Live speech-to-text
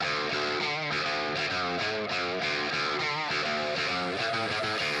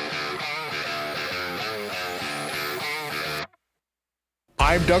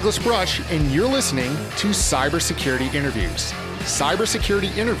I'm Douglas Brush, and you're listening to Cybersecurity Interviews.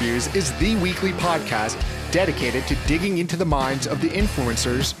 Cybersecurity Interviews is the weekly podcast dedicated to digging into the minds of the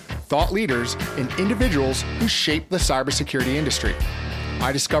influencers, thought leaders, and individuals who shape the cybersecurity industry.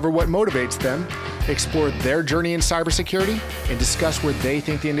 I discover what motivates them, explore their journey in cybersecurity, and discuss where they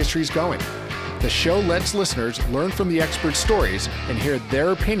think the industry is going. The show lets listeners learn from the experts' stories and hear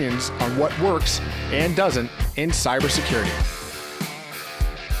their opinions on what works and doesn't in cybersecurity.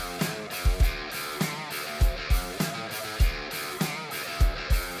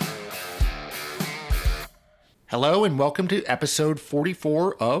 Hello and welcome to episode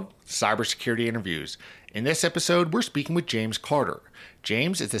 44 of Cybersecurity Interviews. In this episode, we're speaking with James Carter.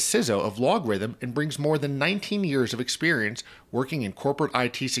 James is the CISO of LogRhythm and brings more than 19 years of experience working in corporate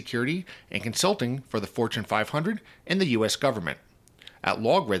IT security and consulting for the Fortune 500 and the U.S. government. At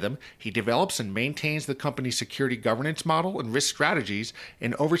LogRhythm, he develops and maintains the company's security governance model and risk strategies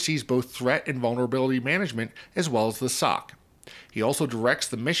and oversees both threat and vulnerability management as well as the SOC. He also directs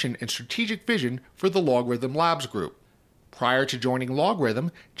the mission and strategic vision for the LogRhythm Labs group. Prior to joining LogRhythm,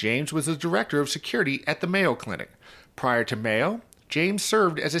 James was the director of security at the Mayo Clinic. Prior to Mayo, James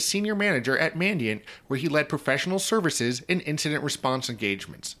served as a senior manager at Mandiant, where he led professional services and incident response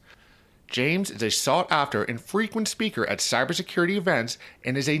engagements. James is a sought-after and frequent speaker at cybersecurity events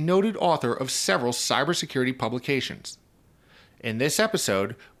and is a noted author of several cybersecurity publications. In this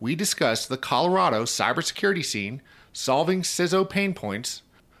episode, we discuss the Colorado cybersecurity scene, solving CISO pain points,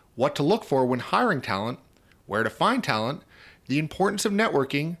 what to look for when hiring talent, where to find talent, the importance of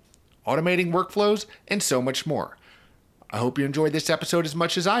networking, automating workflows, and so much more. I hope you enjoyed this episode as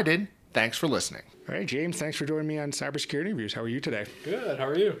much as I did. Thanks for listening. All right, James, thanks for joining me on Cybersecurity Interviews. How are you today? Good. How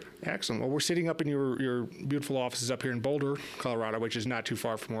are you? Excellent. Well, we're sitting up in your beautiful offices up here in Boulder, Colorado, which is not too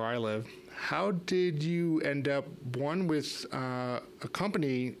far from where I live. How did you end up, one, with a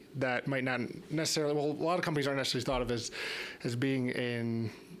company that might not necessarily, well, a lot of companies aren't necessarily thought of as being in,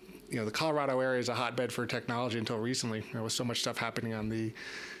 the Colorado area is a hotbed for technology until recently. There was so much stuff happening on the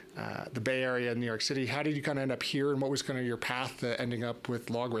Bay Area in New York City. How did you kind of end up here, and what was kind of your path to ending up with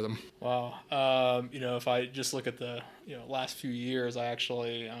LogRhythm? Wow. If I just look at the last few years, I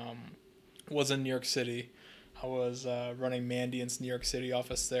actually was in New York City. I was running Mandiant's New York City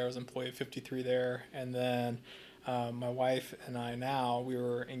office there. I was employee 53 there, and then my wife and I we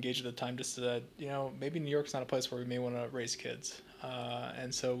were engaged at the time, just said, maybe New York's not a place where we may want to raise kids.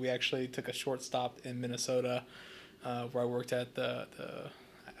 And so we actually took a short stop in Minnesota, where I worked at the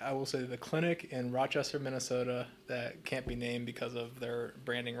clinic in Rochester, Minnesota, that can't be named because of their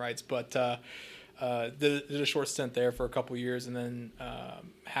branding rights, but did a short stint there for a couple years, and then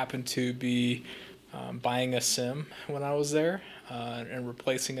happened to be buying a SIM when I was there and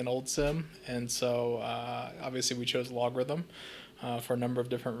replacing an old SIM. And so obviously we chose LogRhythm for a number of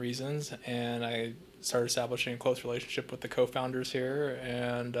different reasons, and I started establishing a close relationship with the co-founders here,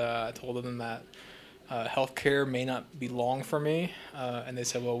 and I told them that healthcare may not be long for me, and they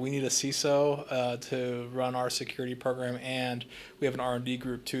said, well, we need a CISO to run our security program, and we have an R&D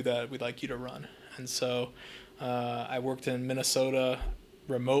group too that we'd like you to run. And so I worked in Minnesota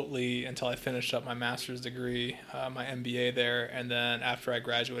remotely until I finished up my master's degree, my MBA there, and then after I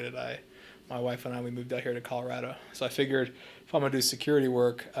graduated, my wife and I, we moved out here to Colorado. So I figured if I'm going to do security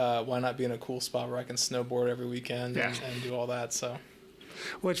work, why not be in a cool spot where I can snowboard every weekend and do all that, so...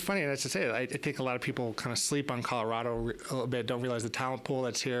 Well, it's funny, and as I say, I think a lot of people kind of sleep on Colorado a little bit, don't realize the talent pool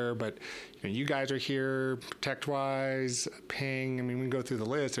that's here, but you guys are here, Protect-wise, Ping, we can go through the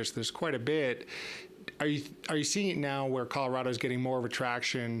list, there's quite a bit. Are you seeing it now where Colorado is getting more of a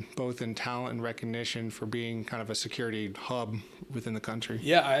traction, both in talent and recognition for being kind of a security hub within the country?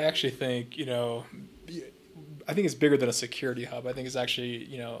 Yeah, I actually think, I think it's bigger than a security hub. I think it's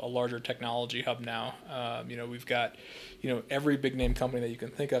actually, a larger technology hub now. We've got, every big name company that you can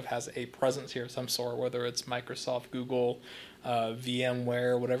think of has a presence here of some sort, whether it's Microsoft, Google,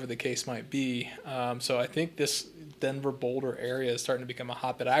 VMware, whatever the case might be. So I think this Denver Boulder area is starting to become a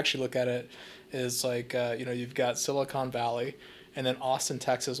hotbed. I actually look at it as like, you've got Silicon Valley, and then Austin,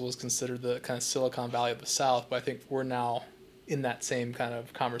 Texas was considered the kind of Silicon Valley of the South. But I think we're now in that same kind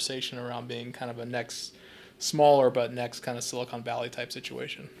of conversation around being kind of a next smaller but next kind of Silicon Valley type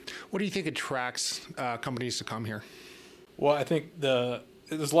situation. What do you think attracts companies to come here? Well, I think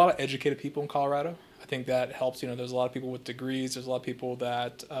there's a lot of educated people in Colorado. I think that helps. There's a lot of people with degrees. There's a lot of people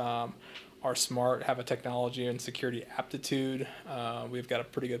that are smart, have a technology and security aptitude. We've got a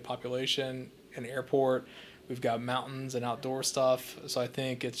pretty good population, an airport. We've got mountains and outdoor stuff. So I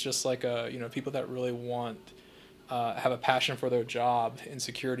think it's just like people that really have a passion for their job in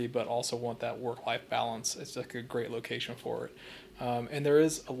security, but also want that work-life balance. It's like a great location for it. And there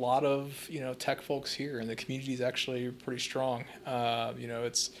is a lot of, tech folks here, and the community is actually pretty strong. I've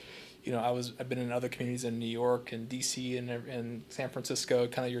been in other communities in New York and DC and San Francisco,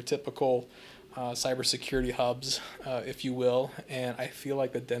 kind of your typical cybersecurity hubs, if you will. And I feel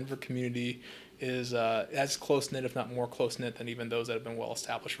like the Denver community is as close knit, if not more close knit, than even those that have been well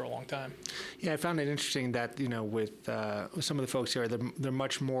established for a long time. Yeah, I found it interesting that with some of the folks here, they're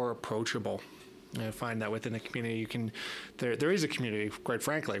much more approachable. I find that within the community, there is a community, quite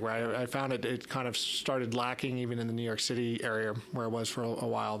frankly, where I found it kind of started lacking even in the New York City area where I was for a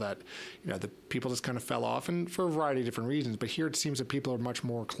while, that, the people just kind of fell off, and for a variety of different reasons. But here it seems that people are much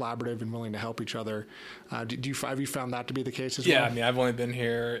more collaborative and willing to help each other. Have you found that to be the case as well? Yeah, I mean, I've only been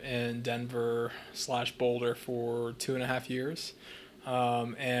here in Denver/Boulder for 2.5 years.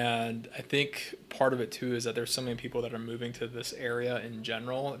 And I think part of it too is that there's so many people that are moving to this area in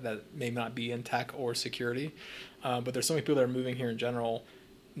general that may not be in tech or security, but there's so many people that are moving here in general.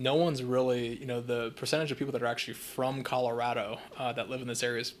 No one's really, the percentage of people that are actually from Colorado that live in this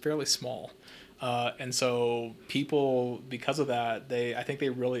area is fairly small. And so people, because of that, I think they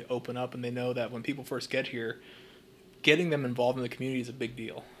really open up, and they know that when people first get here, getting them involved in the community is a big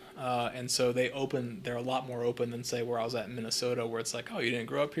deal. And so they're a lot more open than, say, where I was at in Minnesota, where it's like, oh, you didn't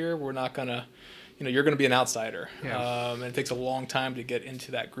grow up here? We're not going to, you're going to be an outsider. Yeah. And it takes a long time to get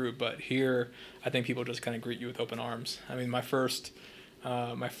into that group. But here, I think people just kind of greet you with open arms. I mean, my first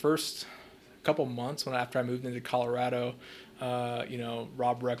couple months after I moved into Colorado,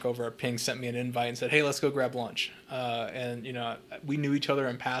 Rob Reck over at Ping sent me an invite and said, hey, let's go grab lunch. And, we knew each other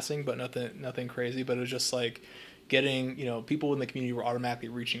in passing, but nothing crazy. But it was just like, getting, people in the community were automatically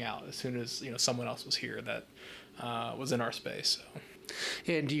reaching out as soon as, someone else was here that was in our space. So.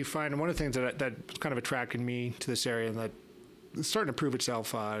 And do you find one of the things that kind of attracted me to this area, and that is starting to prove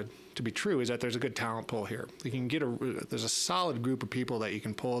itself to be true, is that there's a good talent pool here. You can there's a solid group of people that you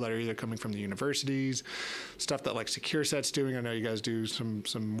can pull that are either coming from the universities, stuff that like SecureSet's doing. I know you guys do some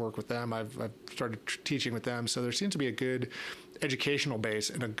work with them. I've started teaching with them, so there seems to be a good educational base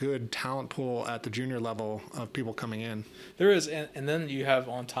and a good talent pool at the junior level of people coming in. There is, and then you have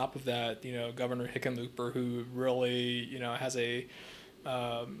on top of that, Governor Hickenlooper, who really, has a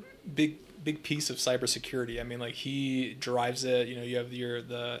big piece of cybersecurity. I mean, like, he drives it. You have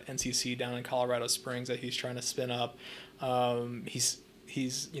the NCC down in Colorado Springs that he's trying to spin up.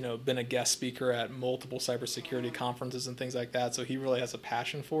 He's been a guest speaker at multiple cybersecurity conferences and things like that. So he really has a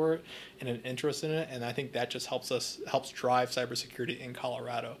passion for it and an interest in it. And I think that just helps drive cybersecurity in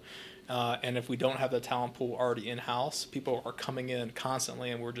Colorado. And if we don't have the talent pool already in-house, people are coming in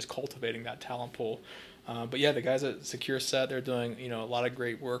constantly, and we're just cultivating that talent pool. But yeah, the guys at SecureSet, they're doing, a lot of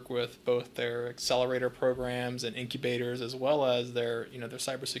great work with both their accelerator programs and incubators, as well as their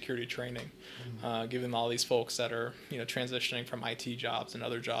cybersecurity training, giving all these folks that are, transitioning from IT jobs and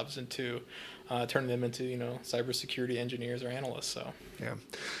other jobs into, turning them into, cybersecurity engineers or analysts. So, yeah.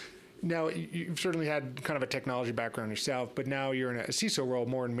 Now, you've certainly had kind of a technology background yourself, but now you're in a CISO role,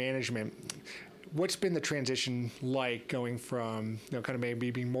 more in management. What's been the transition like, going from, kind of maybe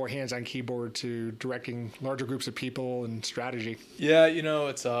being more hands-on keyboard to directing larger groups of people and strategy? Yeah,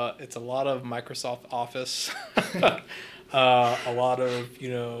 it's a lot of Microsoft Office, a lot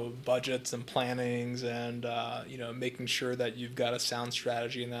of, budgets and plannings, and, making sure that you've got a sound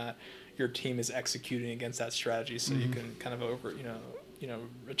strategy and that your team is executing against that strategy, so you can kind of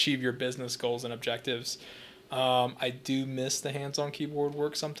achieve your business goals and objectives. I do miss the hands-on keyboard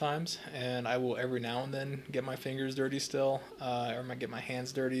work sometimes, and I will every now and then get my fingers dirty still, or get my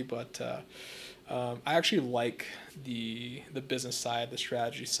hands dirty. But I actually like the business side, the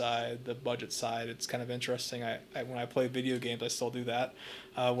strategy side, the budget side. It's kind of interesting. I when I play video games, I still do that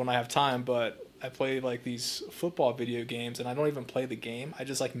when I have time. But I play like these football video games, and I don't even play the game. I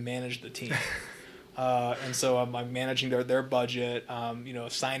just like manage the team. And so I'm managing their budget,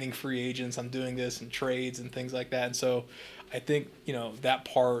 signing free agents. I'm doing this and trades and things like that. And so I think, that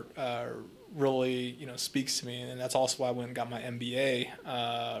part really, speaks to me. And that's also why I went and got my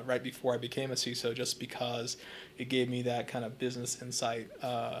MBA right before I became a CISO, just because it gave me that kind of business insight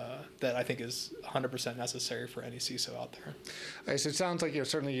that I think is 100% necessary for any CISO out there. Okay, so it sounds like,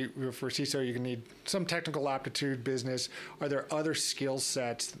 certainly for CISO, you can need some technical aptitude, business. Are there other skill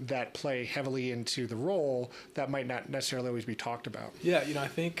sets that play heavily into the role that might not necessarily always be talked about? Yeah, I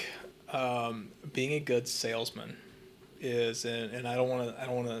think being a good salesman is, and I don't want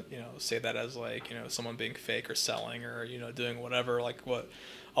to say that as like someone being fake or selling or doing whatever, like what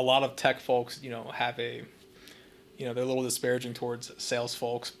a lot of tech folks have a they're a little disparaging towards sales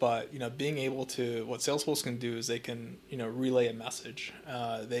folks, but being able to, what sales folks can do is they can relay a message.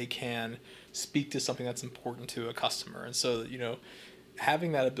 They can speak to something that's important to a customer, and so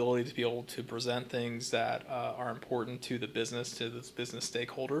having that ability to be able to present things that are important to the business, to the business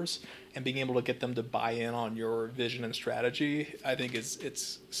stakeholders, and being able to get them to buy in on your vision and strategy, I think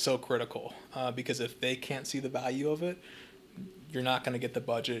it's so critical, because if they can't see the value of it, you're not going to get the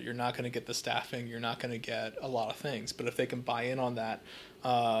budget, you're not going to get the staffing, you're not going to get a lot of things. But if they can buy in on that,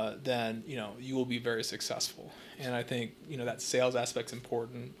 then you will be very successful. And I think that sales aspect's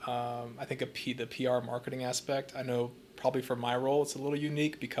important. I think the PR marketing aspect, I know probably for my role it's a little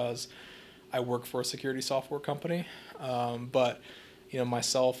unique because I work for a security software company, but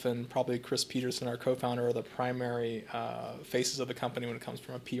myself and probably Chris Peterson, our co-founder, are the primary faces of the company when it comes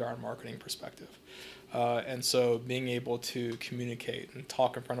from a PR and marketing perspective. And so being able to communicate and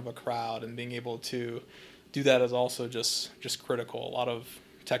talk in front of a crowd and being able to do that is also just critical. A lot of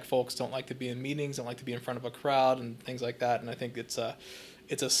tech folks don't like to be in meetings, don't like to be in front of a crowd and things like that. And I think it's a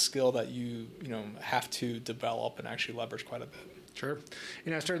skill that you have to develop and actually leverage quite a bit. Sure.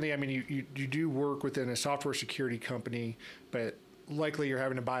 Certainly, I mean, you do work within a software security company, but likely you're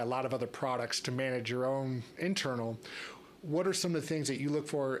having to buy a lot of other products to manage your own internal. What are some of the things that you look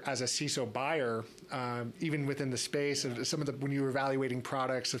for as a CISO buyer, even within the space of when you're evaluating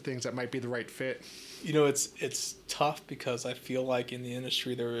products of things that might be the right fit? It's tough because I feel like in the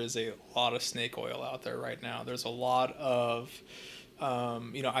industry there is a lot of snake oil out there right now. There's a lot of,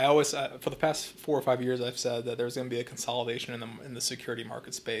 I always, for the past 4 or 5 years, I've said that there's going to be a consolidation in the security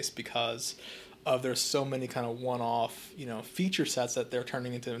market space because there's so many kind of one-off, feature sets that they're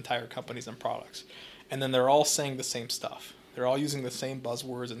turning into entire companies and products. And then they're all saying the same stuff. They're all using the same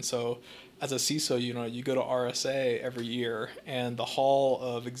buzzwords. And so as a CISO, you go to RSA every year and the hall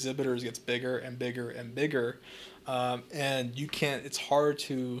of exhibitors gets bigger and bigger and bigger. And it's hard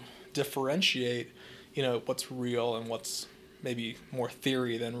to differentiate, what's real and what's maybe more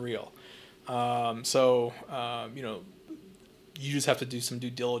theory than real. You just have to do some due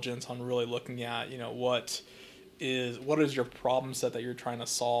diligence on really looking at, what is your problem set that you're trying to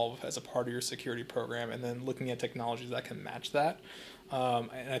solve as a part of your security program, and then looking at technologies that can match that.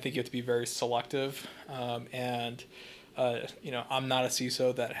 And I think you have to be very selective. I'm not a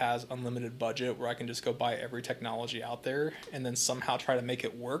CISO that has unlimited budget where I can just go buy every technology out there and then somehow try to make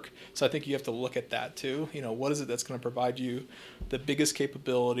it work. So I think you have to look at that too. What is it that's going to provide you the biggest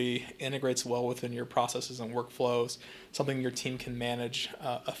capability, integrates well within your processes and workflows, something your team can manage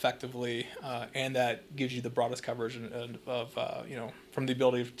effectively, and that gives you the broadest coverage from the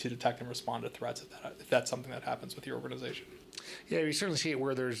ability to detect and respond to threats if that's something that happens with your organization. Yeah, you certainly see it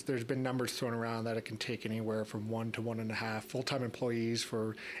where there's been numbers thrown around that it can take anywhere from 1 to 1.5 full-time employees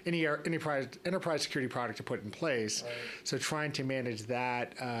for any enterprise security product to put in place. Right. So trying to manage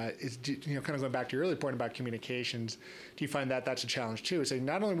that is, kind of going back to your earlier point about communications. Do you find that that's a challenge too? Saying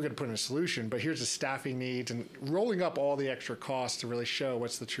not only are we going to put in a solution, but here's the staffing needs and rolling up all the extra costs to really show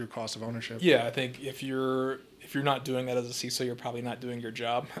what's the true cost of ownership. Yeah, I think if you're not doing that as a CISO, you're probably not doing your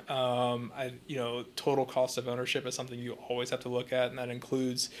job. Total cost of ownership is something you always have to look at, and that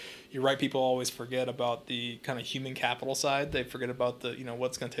includes, you're right, people always forget about the kind of human capital side. They forget about the,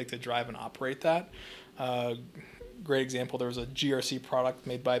 what's going to take to drive and operate that. Great example, there was a GRC product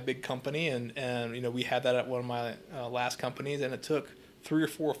made by a big company, and we had that at one of my last companies, and it took 3 or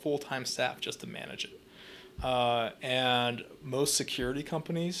 4 full-time staff just to manage it. And most security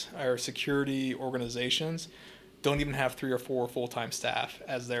companies or security organizations don't even have 3 or 4 full-time staff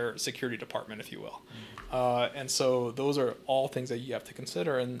as their security department, if you will. And so those are all things that you have to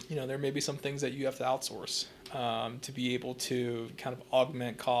consider. And, there may be some things that you have to outsource to be able to kind of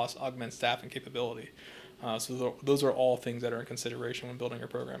augment cost, augment staff and capability. So those are all things that are in consideration when building your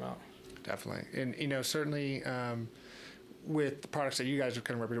program out. Definitely. And, certainly with the products that you guys are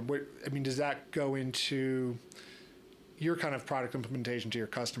kind of representing, does that go into your kind of product implementation to your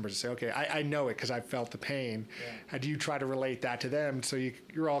customers to say, okay, I know it because I've felt the pain. Yeah. How do you try to relate that to them so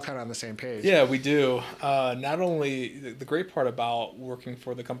you're all kind of on the same page? Yeah, we do. Not only, the great part about working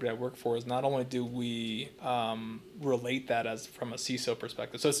for the company I work for is not only do we relate that as from a CISO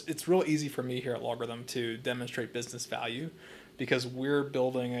perspective. So it's real easy for me here at LogRhythm to demonstrate business value because we're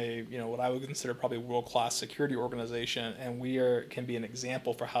building a, what I would consider probably a world-class security organization, and we can be an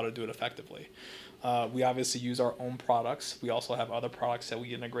example for how to do it effectively. We obviously use our own products. We also have other products that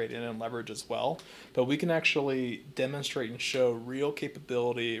we integrate in and leverage as well. But we can actually demonstrate and show real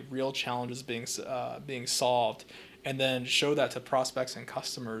capability, real challenges being solved, and then show that to prospects and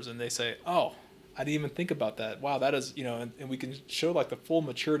customers. And they say, oh, I didn't even think about that. Wow, that is, and we can show like the full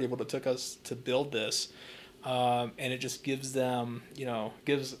maturity of what it took us to build this. And it just gives them,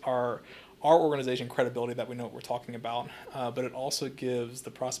 gives our organization credibility that we know what we're talking about, but it also gives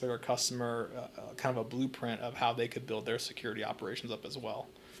the prospect or customer kind of a blueprint of how they could build their security operations up as well.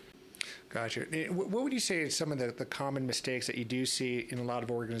 Gotcha. What would you say is some of the common mistakes that you do see in a lot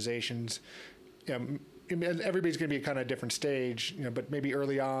of organizations? Everybody's going to be kind of a different stage, but maybe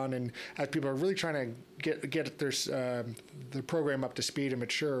early on, and as people are really trying to get their program up to speed and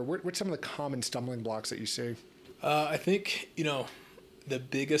mature, what's some of the common stumbling blocks that you see? I think the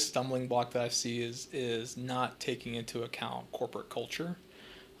biggest stumbling block that I see is not taking into account corporate culture.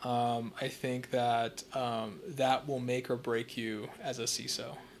 I think that that will make or break you as a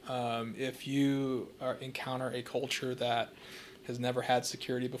CISO. If you encounter a culture that has never had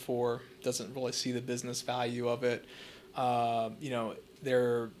security before, doesn't really see the business value of it, you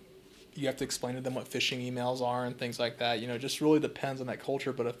have to explain to them what phishing emails are and things like that. It just really depends on that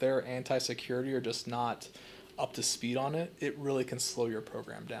culture. But if they're anti-security or just not up to speed on it, it really can slow your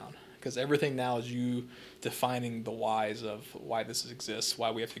program down. Because everything now is you defining the whys of why this exists,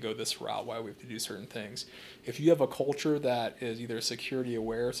 why we have to go this route, why we have to do certain things. If you have a culture that is either security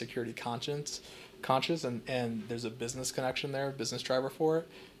aware, security conscious, and there's a business connection there, business driver for it,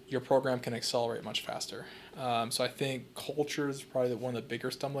 your program can accelerate much faster. So I think culture is probably one of the bigger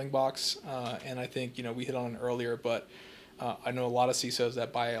stumbling blocks. And I think, we hit on it earlier, but I know a lot of CISOs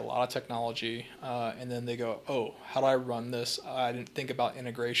that buy a lot of technology, and then they go, oh, how do I run this? I didn't think about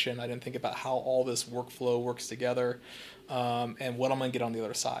integration. I didn't think about how all this workflow works together, and what I'm going to get on the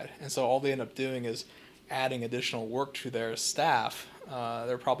other side. And so all they end up doing is adding additional work to their staff.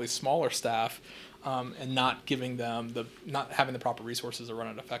 They're probably smaller staff, and not giving them not having the proper resources to run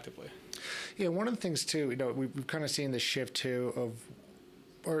it effectively. Yeah, one of the things too, we've kind of seen this shift too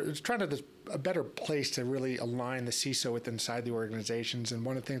or it's trying to a better place to really align the CISO with inside the organizations. And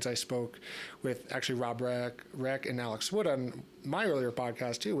one of the things I spoke with actually Rob Reck and Alex Wood on my earlier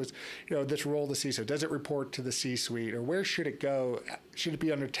podcast too was, this role of the CISO. Does it report to the C-suite, or where should it go? Should it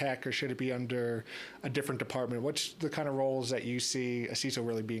be under tech, or should it be under a different department? What's the kind of roles that you see a CISO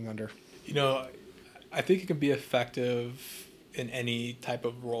really being under? I think it can be effective in any type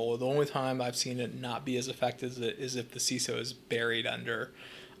of role. The only time I've seen it not be as effective is if the CISO is buried under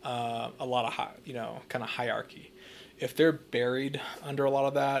a lot of kind of hierarchy. If they're buried under a lot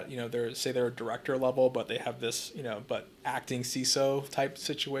of that, they're a director level, but they have this, but acting CISO type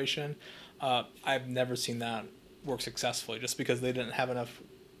situation. I've never seen that work successfully, just because they didn't have enough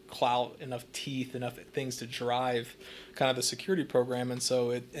clout, enough teeth, enough things to drive kind of the security program, and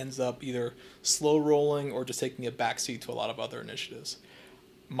so it ends up either slow rolling or just taking a backseat to a lot of other initiatives.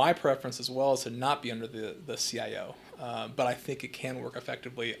 My preference as well is to not be under the CIO, but I think it can work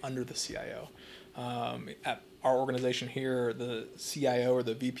effectively under the CIO. At our organization here, the CIO or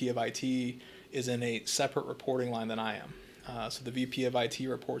the VP of IT is in a separate reporting line than I am. So the VP of IT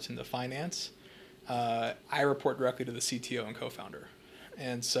reports into finance. I report directly to the CTO and co-founder.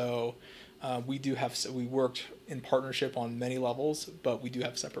 And so we worked in partnership on many levels, but we do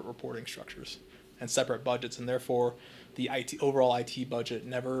have separate reporting structures and separate budgets, and therefore the overall IT budget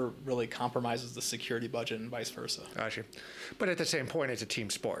never really compromises the security budget and vice versa. Gotcha. But at the same point, it's a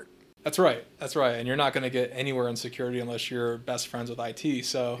team sport. That's right. And you're not going to get anywhere in security unless you're best friends with IT.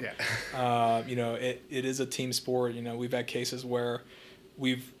 So, yeah. It is a team sport. We've had cases where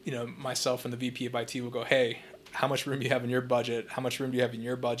myself and the VP of IT will go, hey, how much room do you have in your budget? How much room do you have in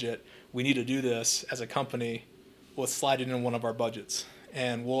your budget? We need to do this as a company. Let's slide it in one of our budgets,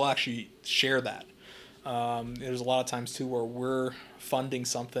 and we'll actually share that. There's a lot of times too where we're funding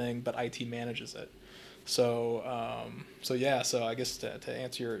something, but IT manages it. So I guess to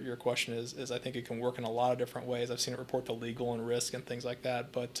answer your question is I think it can work in a lot of different ways. I've seen it report to legal and risk and things like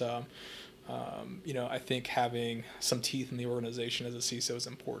that, but I think having some teeth in the organization as a CISO is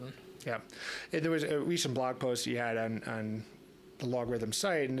important. Yeah. There was a recent blog post you had on the LogRhythm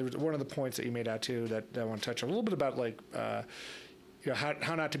site, and there was one of the points that you made out too that I want to touch on a little bit about,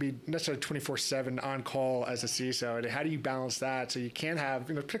 how not to be necessarily 24/7 on call as a CISO, and how do you balance that so you can have,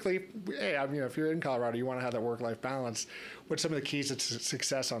 particularly, if you're in Colorado, you want to have that work-life balance. What's some of the keys to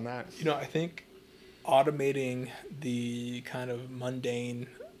success on that? I think automating the kind of mundane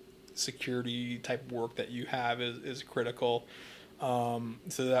security type work that you have is critical.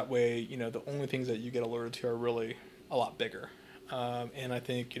 So that way, the only things that you get alerted to are really a lot bigger. And I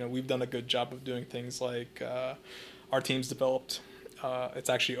think, we've done a good job of doing things like our team's developed, it's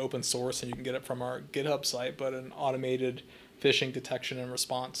actually open source and you can get it from our GitHub site, but an automated phishing detection and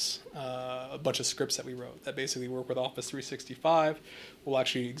response, a bunch of scripts that we wrote that basically work with Office 365. We'll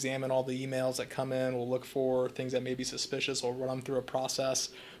actually examine all the emails that come in. We'll look for things that may be suspicious. We'll run them through a process.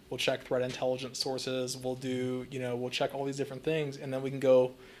 we'll check threat intelligence sources, we'll check all these different things, and then we can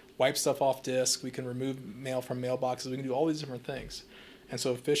go wipe stuff off disk, we can remove mail from mailboxes, we can do all these different things. And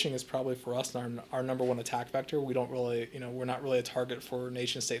so phishing is probably for us our number one attack vector. We don't really, we're not really a target for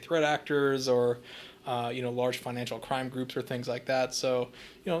nation state threat actors or, large financial crime groups or things like that. So,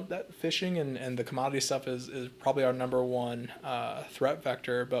 that phishing and the commodity stuff is probably our number one threat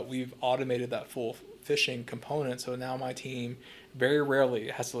vector, but we've automated that full phishing component. So now my team very rarely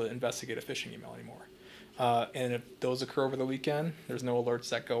has to investigate a phishing email anymore. And if those occur over the weekend, there's no alerts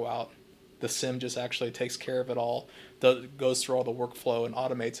that go out. The SIM just actually takes care of it all, goes through all the workflow and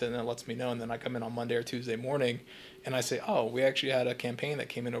automates it, and then lets me know. And then I come in on Monday or Tuesday morning, and I say, oh, we actually had a campaign that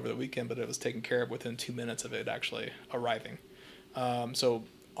came in over the weekend, but it was taken care of within 2 minutes of it actually arriving. So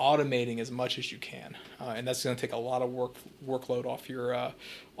automating as much as you can, and that's going to take a lot of workload off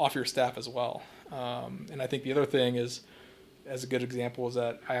your staff as well. And I think the other thing is, as a good example, is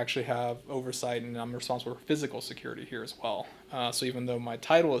that I actually have oversight and I'm responsible for physical security here as well. So even though my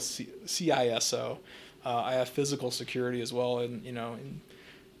title is CISO, I have physical security as well. And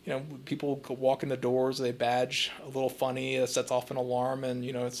people walk in the doors, they badge a little funny, it sets off an alarm, and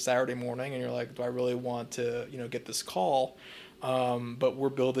it's Saturday morning, and you're like, do I really want to get this call? But we're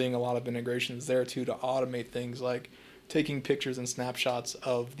building a lot of integrations there too to automate things like taking pictures and snapshots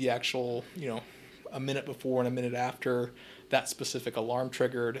of the actual a minute before and a minute after that specific alarm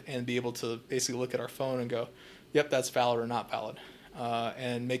triggered, and be able to basically look at our phone and go, yep, that's valid or not valid,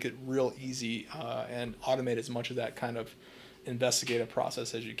 and make it real easy and automate as much of that kind of investigative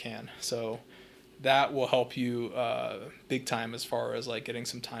process as you can. So that will help you big time as far as like getting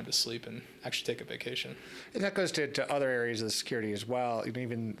some time to sleep and actually take a vacation. And that goes to other areas of the security as well.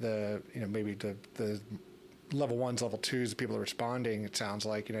 Even the maybe the level 1s, level 2s, the people are responding, it sounds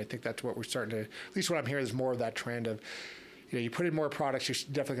like. I think that's what we're starting to, at least what I'm hearing is more of that trend of, you put in more products, you're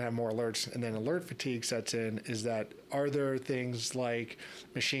definitely going to have more alerts, and then alert fatigue sets in. Is that, are there things like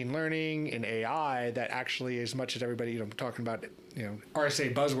machine learning and AI that actually, as much as everybody, talking about,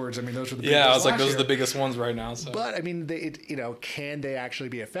 RSA buzzwords, those are the biggest. Yeah, I was like, those are the biggest ones right now. So. But, can they actually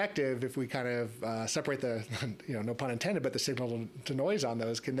be effective if we kind of separate the, no pun intended, but the signal to noise on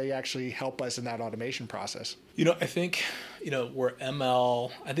those? Can they actually help us in that automation process? I think, where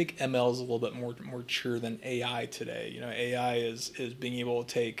I think ML is a little bit more mature than AI today. AI is being able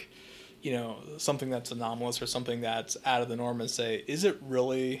to take, something that's anomalous or something that's out of the norm and say, is it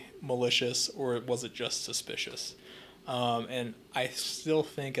really malicious or was it just suspicious? And I still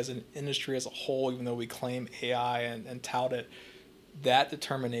think as an industry as a whole, even though we claim AI and tout it, that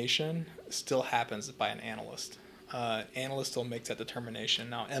determination still happens by an analyst. Analyst still makes that determination.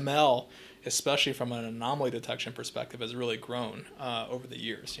 Now, ML, especially from an anomaly detection perspective, has really grown over the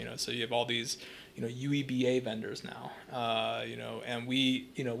years. So you have all these, UEBA vendors now, and we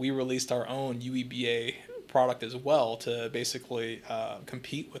released our own UEBA product as well to basically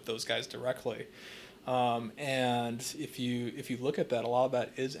compete with those guys directly. And if you look at that, a lot of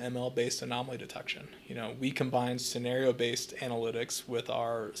that is ML-based anomaly detection. We combine scenario-based analytics with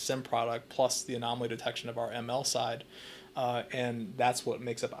our SIM product plus the anomaly detection of our ML side, and that's what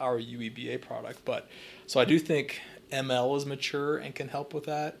makes up our UEBA product. But so I do think ML is mature and can help with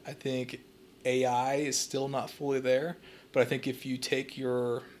that. I think AI is still not fully there, but I think if you take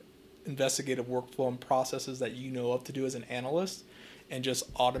your investigative workflow and processes that you know of to do as an analyst and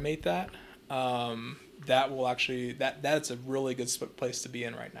just automate that, that will actually that's a really good place to be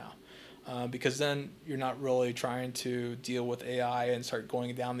in right now, because then you're not really trying to deal with AI and start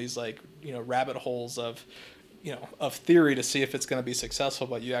going down these rabbit holes of theory to see if it's going to be successful,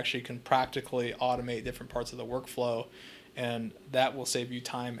 but you actually can practically automate different parts of the workflow, and that will save you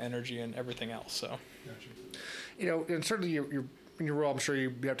time, energy, and everything else. So, gotcha. And certainly you're in your role, I'm sure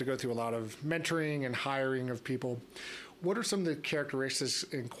you have to go through a lot of mentoring and hiring of people. What are some of the characteristics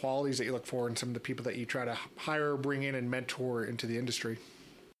and qualities that you look for in some of the people that you try to hire, bring in, and mentor into the industry?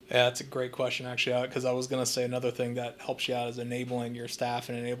 Yeah, that's a great question, actually, because I was going to say another thing that helps you out is enabling your staff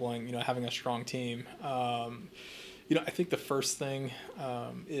and enabling, having a strong team. I think the first thing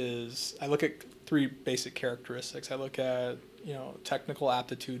is I look at 3 basic characteristics. I look at, technical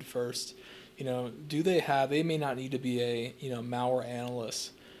aptitude first. They may not need to be a, malware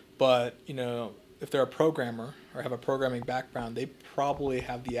analyst, but, if they're a programmer or have a programming background, they probably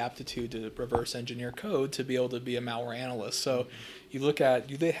have the aptitude to reverse engineer code to be able to be a malware analyst. So you look at,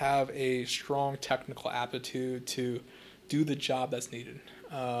 do they have a strong technical aptitude to do the job that's needed?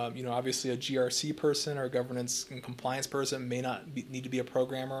 Obviously a GRC person or a governance and compliance person may not need to be a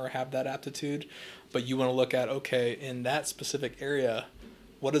programmer or have that aptitude, but you want to look at, okay, in that specific area,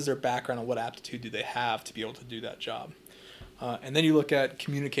 what is their background and what aptitude do they have to be able to do that job? And then you look at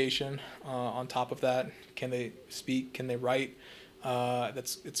communication on top of that. Can they speak? Can they write?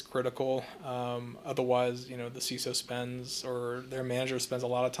 It's critical. Otherwise, the CISO spends, or their manager spends, a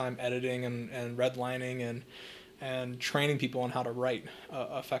lot of time editing and redlining and training people on how to write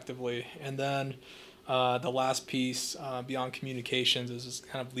effectively. And then the last piece beyond communications is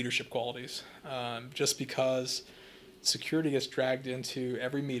kind of leadership qualities. Just because security gets dragged into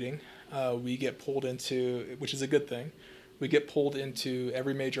every meeting, we get pulled into, which is a good thing. We get pulled into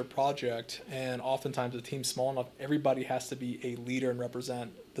every major project, and oftentimes the team's small enough, everybody has to be a leader and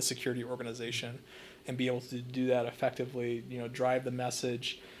represent the security organization and be able to do that effectively, drive the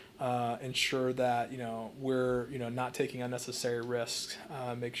message, ensure that, we're, not taking unnecessary risks,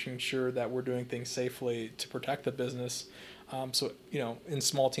 making sure that we're doing things safely to protect the business. So, in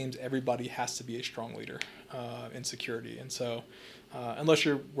small teams, everybody has to be a strong leader in security. And so unless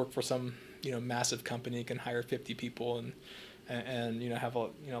you work for some massive company, you can hire 50 people and have a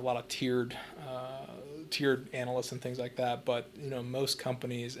lot of tiered analysts and things like that. But most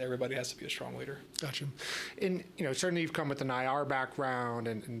companies, everybody has to be a strong leader. Gotcha. And certainly you've come with an IR background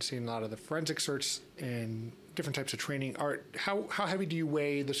and seen a lot of the forensic certs and different types of training. How heavy do you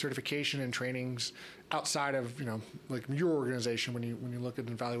weigh the certification and trainings outside of like your organization when you look at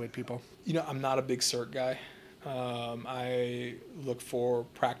and evaluate people? I'm not a big cert guy. I look for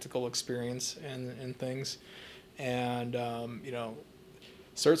practical experience in things, and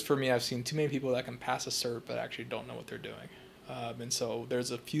certs for me, I've seen too many people that can pass a cert but actually don't know what they're doing, and so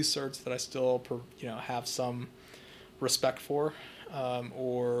there's a few certs that I still have some respect for,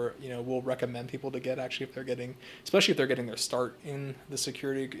 or will recommend people to get, actually, especially if they're getting their start in their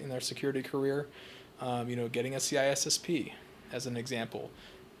security career. Getting a CISSP as an example.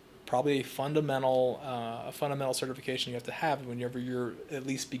 Probably a fundamental certification you have to have whenever you're at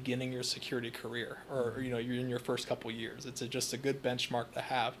least beginning your security career, or you're in your first couple years. It's just a good benchmark to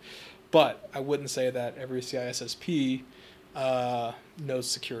have. But I wouldn't say that every CISSP knows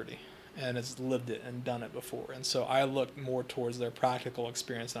security and has lived it and done it before. And so I look more towards their practical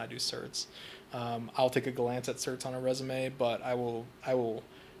experience than I do certs. I'll take a glance at certs on a resume, but I will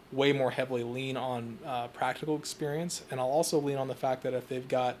way more heavily lean on practical experience, and I'll also lean on the fact that if they've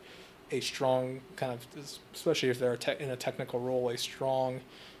got a strong kind of, especially if they're in a technical role, a strong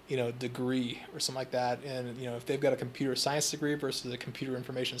degree or something like that, and if they've got a computer science degree versus a computer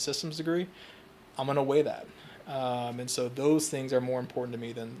information systems degree, I'm going to weigh that, and so those things are more important to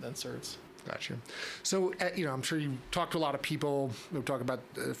me than certs. Gotcha. So, I'm sure you talk to a lot of people. We talk about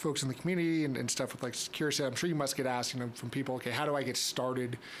folks in the community and stuff with like security. I'm sure you must get asked, from people, okay, how do I get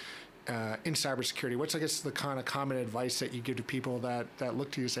started in cybersecurity? What's, I guess, the kind of common advice that you give to people that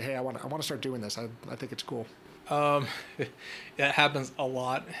look to you and say, hey, I want to start doing this. I think it's cool. It happens a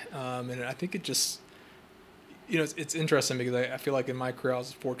lot, and I think it just, it's interesting because I feel like in my career I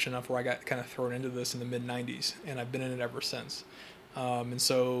was fortunate enough where I got kind of thrown into this in the mid-90s, and I've been in it ever since. And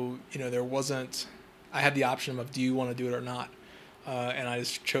so, I had the option of, do you want to do it or not? And I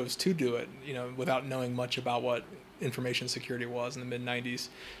just chose to do it, without knowing much about what information security was in the mid-90s.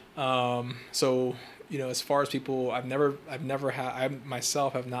 So, as far as people, I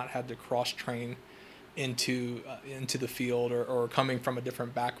myself have not had to cross-train into the field or coming from a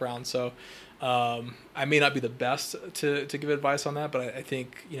different background. So, I may not be the best to give advice on that, but I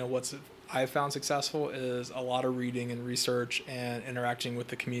think, what's I've found successful is a lot of reading and research and interacting with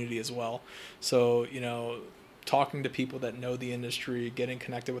the community as well. So, talking to people that know the industry, getting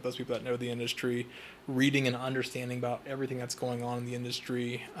connected with those people that know the industry, reading and understanding about everything that's going on in the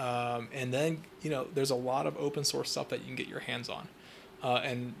industry. And then, there's a lot of open source stuff that you can get your hands on.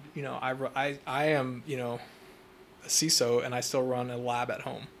 And, I am, a CISO, and I still run a lab at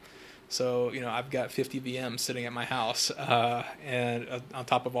home. So, I've got 50 VMs sitting at my house, and on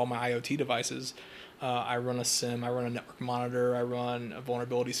top of all my IoT devices, I run a SIEM, I run a network monitor, I run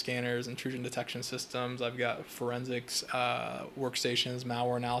vulnerability scanners, intrusion detection systems. I've got forensics workstations,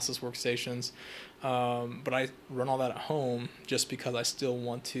 malware analysis workstations, but I run all that at home just because I still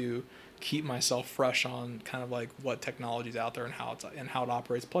want to keep myself fresh on kind of like what technology is out there and how it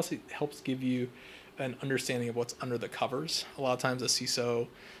operates. Plus, it helps give you an understanding of what's under the covers. A lot of times, a CISO,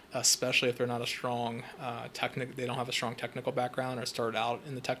 especially if they're not a strong they don't have a strong technical background or started out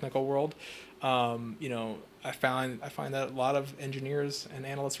in the technical world, I find that a lot of engineers and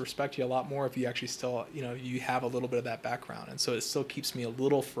analysts respect you a lot more if you actually still, you have a little bit of that background. And so it still keeps me a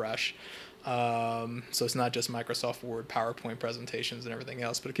little fresh. So it's not just Microsoft Word, PowerPoint presentations and everything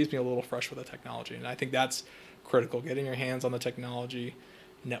else, but it keeps me a little fresh with the technology. And I think that's critical, getting your hands on the technology,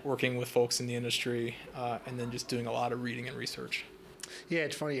 networking with folks in the industry, and then just doing a lot of reading and research. Yeah,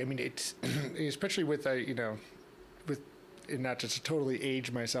 it's funny. I mean, it's especially with with and not just to totally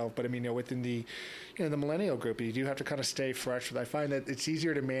age myself, but I mean, within the, the millennial group, you do have to kind of stay fresh. But I find that it's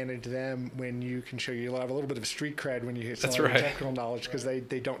easier to manage them when you can show you have a little bit of street cred when you hit some technical knowledge, because they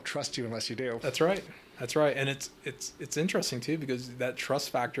don't trust you unless you do. That's right. That's right. And it's interesting too, because that trust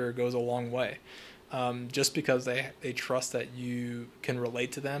factor goes a long way. Just because they trust that you can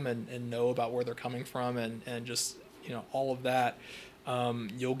relate to them and know about where they're coming from and just, all of that,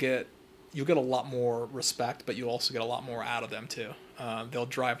 you'll get a lot more respect, but you'll also get a lot more out of them too. They'll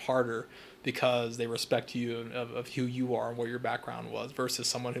drive harder because they respect you of who you are and what your background was, versus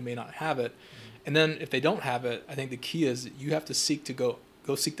someone who may not have it. And then if they don't have it, I think the key is you have to seek to go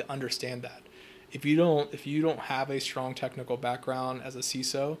seek to understand that. If you don't have a strong technical background as a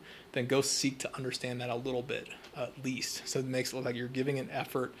CISO, then go seek to understand that a little bit, at least. So it makes it look like you're giving an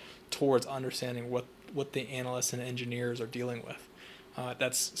effort towards understanding what the analysts and engineers are dealing with.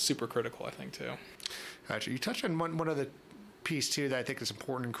 That's super critical, I think, too. Gotcha. You touched on one other piece, too, that I think is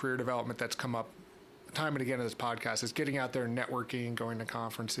important in career development that's come up time and again in this podcast, is getting out there and networking, going to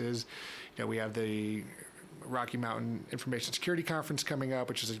conferences. We have the Rocky Mountain Information Security Conference coming up,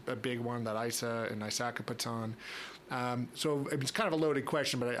 which is a big one that ISA and ISACA puts on. So it's kind of a loaded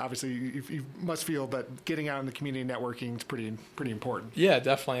question, but obviously you must feel that getting out in the community networking is pretty important. Yeah,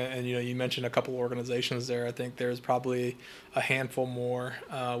 definitely. And you mentioned a couple organizations there. I think there's probably a handful more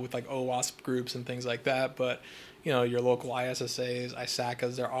with like OWASP groups and things like that. But your local ISSAs,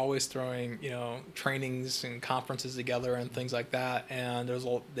 ISACAs, they're always throwing trainings and conferences together and things like that. And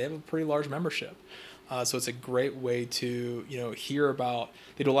they have a pretty large membership. So it's a great way to, hear about,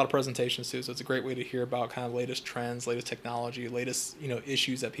 they do a lot of presentations too. So it's a great way to hear about kind of latest trends, latest technology, latest,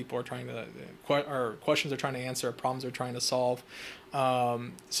 issues that people are trying to, or questions they're trying to answer, problems they're trying to solve.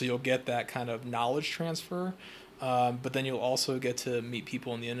 So you'll get that kind of knowledge transfer. But then you'll also get to meet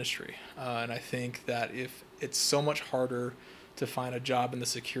people in the industry. And I think that if it's so much harder to find a job in the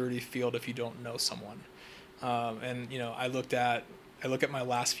security field if you don't know someone. And I look at my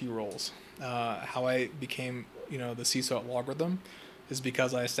last few roles. How I became, the CISO at LogRhythm is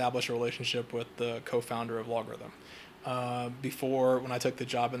because I established a relationship with the co-founder of LogRhythm. Before, when I took the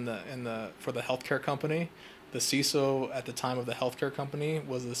job for the healthcare company, the CISO at the time of the healthcare company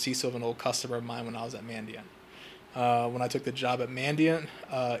was the CISO of an old customer of mine when I was at Mandiant. When I took the job at Mandiant,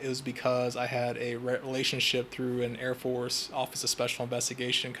 it was because I had a relationship through an Air Force Office of Special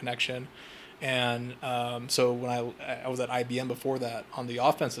Investigation connection. And so when I was at IBM before that on the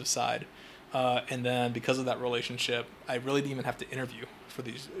offensive side, and then because of that relationship, I really didn't even have to interview for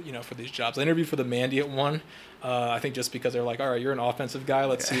these jobs. I interviewed for the Mandiant one, I think just because they're like, all right, you're an offensive guy,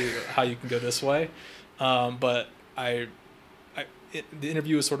 let's see how you can go this way. But the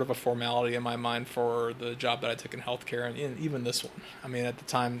interview was sort of a formality in my mind for the job that I took in healthcare, and even this one. I mean, at the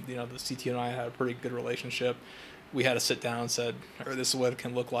time, the CTO and I had a pretty good relationship. We had to sit down and said, this is what it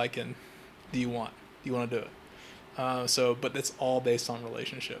can look like, and do you want to do it? But it's all based on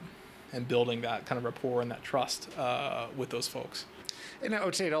relationship and building that kind of rapport and that trust with those folks. And I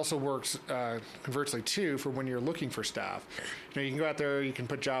would say it also works conversely too for when you're looking for staff. You can go out there, you can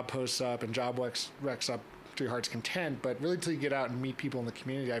put job posts up and job recs up to your heart's content, but really until you get out and meet people in the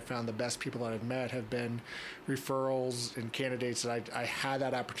community, I found the best people that I've met have been referrals and candidates that I had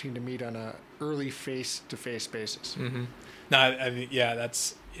that opportunity to meet on a early face-to-face basis. Mm-hmm. No, I mean, yeah,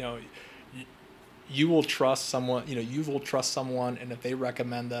 that's, you will trust someone, and if they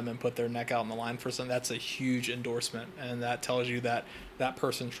recommend them and put their neck out on the line for something, that's a huge endorsement. And that tells you that that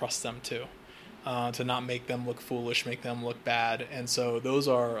person trusts them too, to not make them look foolish, make them look bad. And so those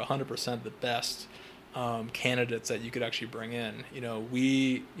are 100% the best candidates that you could actually bring in.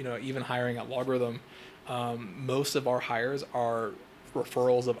 Even hiring at LogRhythm, most of our hires are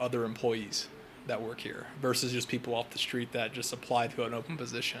referrals of other employees that work here versus just people off the street that just apply to an open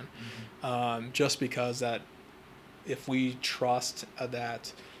position. Mm-hmm. Just because that if we trust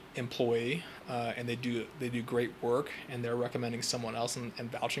that employee and they do great work and they're recommending someone else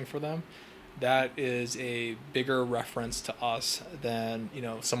and vouching for them, that is a bigger reference to us than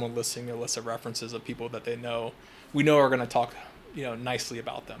someone listing a list of references of people that we know are going to talk nicely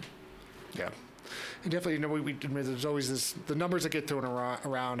about them. Yeah, and definitely there's always the numbers that get thrown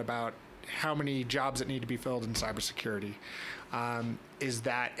around about how many jobs that need to be filled in cybersecurity. Is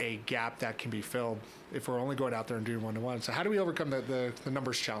that a gap that can be filled if we're only going out there and doing one-to-one? So how do we overcome the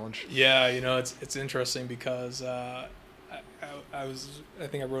numbers challenge? Yeah, it's interesting because I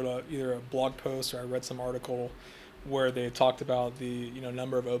think I wrote either a blog post or I read some article where they talked about the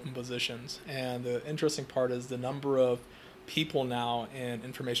number of open positions. And the interesting part is the number of people now in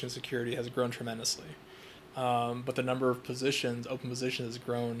information security has grown tremendously. but the number of positions, open positions, has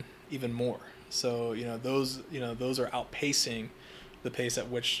grown even more. So those are outpacing the pace at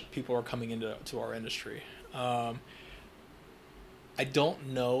which people are coming into our industry. I don't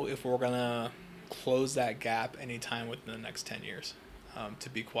know if we're gonna close that gap anytime within the next 10 years. To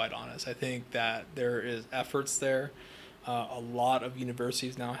be quite honest, I think that there is efforts there. A lot of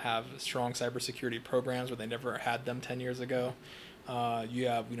universities now have strong cybersecurity programs where they never had them 10 years ago. You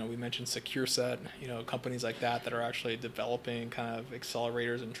have, we mentioned SecureSet, companies like that are actually developing kind of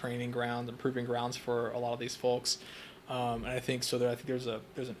accelerators and training grounds and proving grounds for a lot of these folks. And I think so. I think there's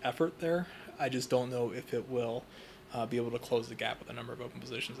an effort there. I just don't know if it will be able to close the gap with the number of open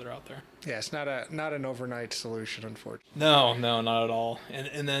positions that are out there. Yeah, it's not an overnight solution, unfortunately. No, not at all.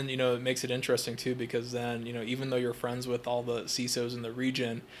 And then it makes it interesting too, because then even though you're friends with all the CISOs in the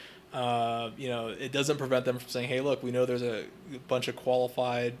region, it doesn't prevent them from saying, hey, look, we know there's a bunch of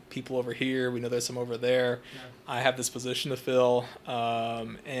qualified people over here. We know there's some over there. Yeah. I have this position to fill.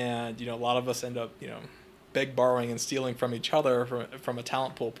 And a lot of us end up, beg, borrowing, and stealing from each other from a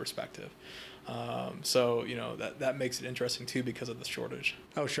talent pool perspective. So that makes it interesting too because of the shortage.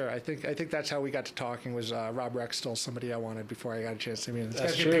 Oh, sure. I think that's how we got to talking. Was Rob Rex still somebody I wanted before I got a chance to meet him?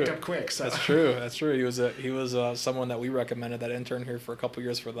 That's true. Picked up quick. So. That's true. He was someone that we recommended, that intern here for a couple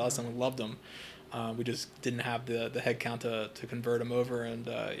years for us, and we loved him. We just didn't have the head count to convert him over, and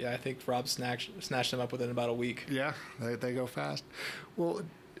I think Rob snatched him up within about a week. Yeah, they go fast. Well,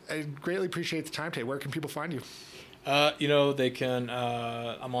 I greatly appreciate the time today. Where can people find you? They can,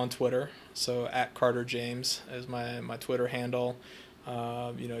 I'm on Twitter, so @CarterJames is my Twitter handle.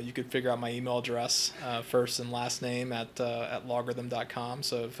 You could figure out my email address, first and last name at logarithm.com.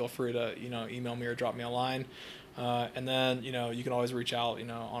 So feel free to, email me or drop me a line. And then, you can always reach out,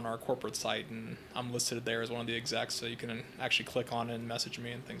 on our corporate site, and I'm listed there as one of the execs, so you can actually click on it and message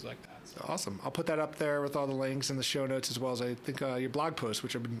me and things like that. So. Awesome. I'll put that up there with all the links in the show notes, as well as I think your blog post,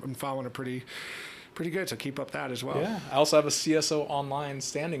 which I've been following, are pretty good, so keep up that as well. Yeah, I also have a CSO Online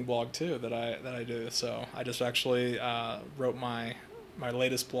standing blog too that I do. So I just actually wrote my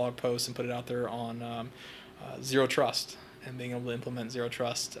latest blog post and put it out there on Zero Trust and being able to implement Zero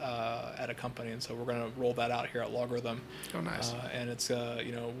Trust at a company. And so we're going to roll that out here at Logarithm. Oh, nice. And it's,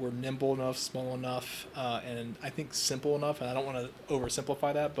 we're nimble enough, small enough, and I think simple enough. And I don't want to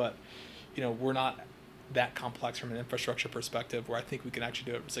oversimplify that, but, we're not that complex from an infrastructure perspective where I think we can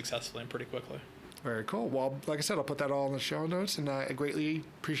actually do it successfully and pretty quickly. Very cool. Well, like I said, I'll put that all in the show notes, and I greatly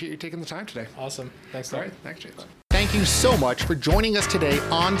appreciate you taking the time today. Awesome. Thanks, Tom. All right. Thanks, James. Thank you so much for joining us today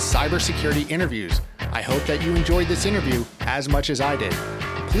on Cybersecurity Interviews. I hope that you enjoyed this interview as much as I did.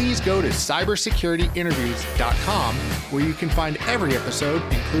 Please go to cybersecurityinterviews.com, where you can find every episode,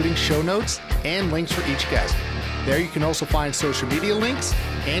 including show notes and links for each guest. There you can also find social media links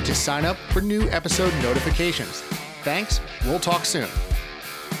and to sign up for new episode notifications. Thanks. We'll talk soon.